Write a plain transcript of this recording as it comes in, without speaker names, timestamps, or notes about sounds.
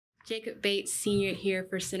Jacob Bates, senior here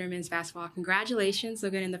for Center Men's Basketball. Congratulations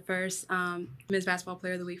on getting the first Men's Basketball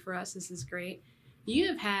Player of the Week for us. This is great. You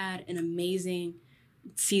have had an amazing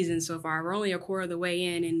season so far. We're only a quarter of the way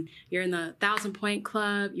in, and you're in the 1,000-point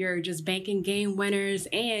club. You're just banking game winners,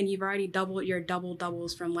 and you've already doubled your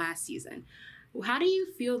double-doubles from last season. How do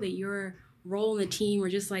you feel that your role in the team, or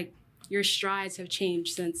just like your strides, have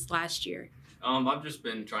changed since last year? I've just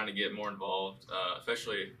been trying to get more involved,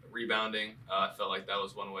 especially rebounding. I felt like that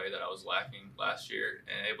was one way that I was lacking last year,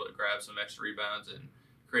 and able to grab some extra rebounds and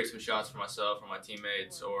create some shots for myself or my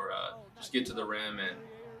teammates, or just get to the rim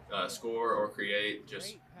and score or create.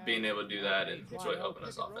 Just being able to do that, and it's really helping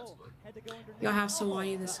us offensively. You'll have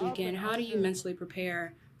Sewanee this weekend. How do you mentally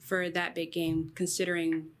prepare for that big game,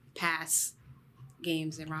 considering past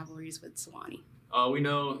games and rivalries with Sewanee? We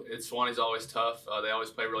know Sewanee's always tough. They always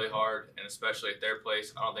play really hard, and especially at their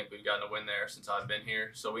place. I don't think we've gotten a win there since I've been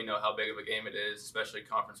here. So we know how big of a game it is, especially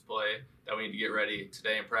conference play, that we need to get ready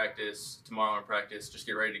today in practice, tomorrow in practice, just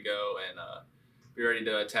get ready to go and be ready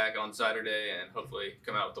to attack on Saturday and hopefully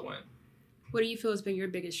come out with the win. What do you feel has been your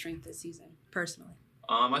biggest strength this season, personally?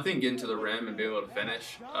 I think getting to the rim and being able to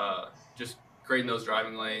finish, just creating those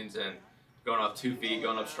driving lanes and going off 2 feet,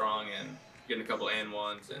 going up strong, and getting a couple and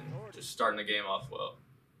ones and just starting the game off well.